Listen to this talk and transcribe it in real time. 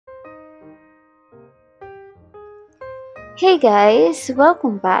Hey guys,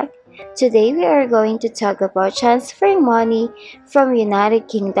 welcome back. Today we are going to talk about transferring money from United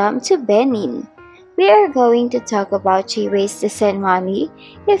Kingdom to Benin. We are going to talk about 3 ways to send money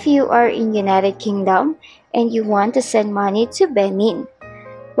if you are in United Kingdom and you want to send money to Benin.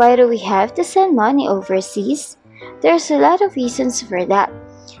 Why do we have to send money overseas? There's a lot of reasons for that.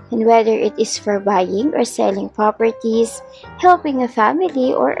 And whether it is for buying or selling properties, helping a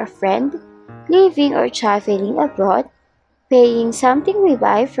family or a friend, living or traveling abroad, paying something we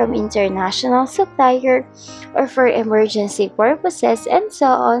buy from international supplier, or for emergency purposes and so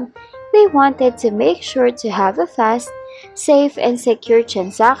on, we wanted to make sure to have a fast, safe, and secure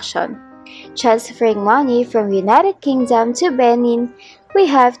transaction. Transferring money from United Kingdom to Benin, we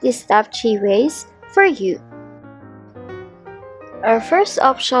have these top 3 ways for you. Our first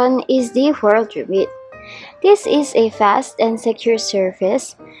option is the World Remit. This is a fast and secure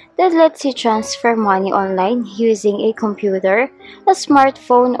service that lets you transfer money online using a computer, a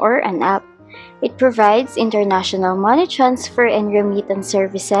smartphone, or an app. It provides international money transfer and remittance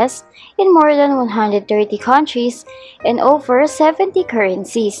services in more than 130 countries and over 70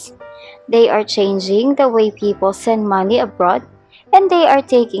 currencies. They are changing the way people send money abroad, and they are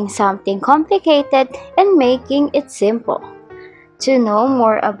taking something complicated and making it simple. To know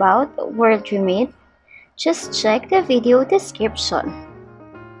more about World Remit, just check the video description.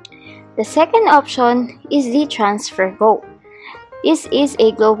 The second option is the TransferGo. This is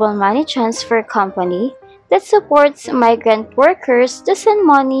a global money transfer company that supports migrant workers to send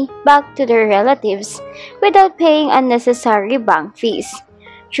money back to their relatives without paying unnecessary bank fees.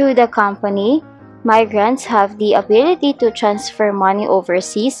 Through the company, migrants have the ability to transfer money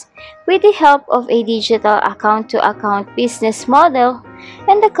overseas with the help of a digital account-to-account business model,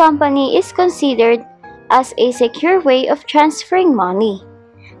 and the company is considered as a secure way of transferring money.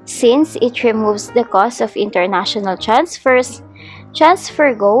 Since it removes the cost of international transfers,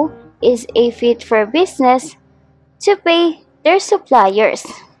 TransferGo is a fit for business to pay their suppliers.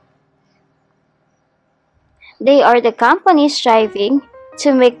 They are the company striving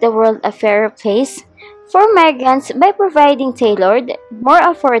to make the world a fairer place for migrants by providing tailored, more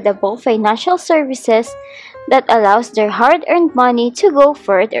affordable financial services that allows their hard-earned money to go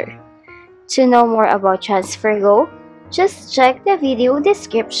further. To know more about TransferGo, just check the video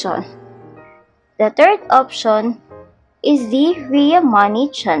description. The third option is the RIA Money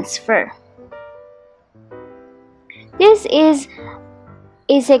Transfer. This is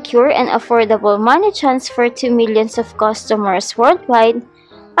a secure and affordable money transfer to millions of customers worldwide,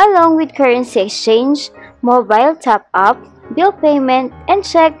 along with currency exchange, mobile top-up, bill payment, and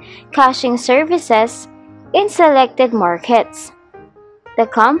check cashing services in selected markets. The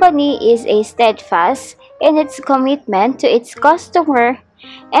company is steadfast in its commitment to its customer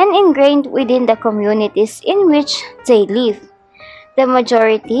and ingrained within the communities in which they live. The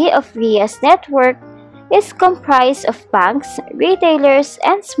majority of RIA's network is comprised of banks, retailers,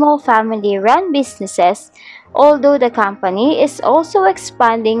 and small family-run businesses, although the company is also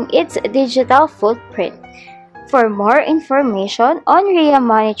expanding its digital footprint. For more information on RIA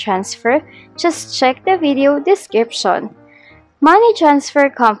Money Transfer, just check the video description. Money transfer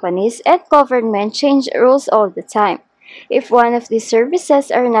companies and government change rules all the time. If one of these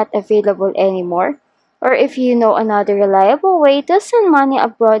services are not available anymore, or if you know another reliable way to send money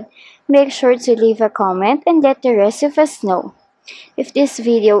abroad, make sure to leave a comment and let the rest of us know. If this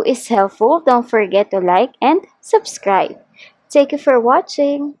video is helpful, don't forget to like and subscribe. Thank you for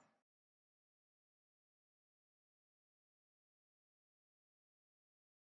watching.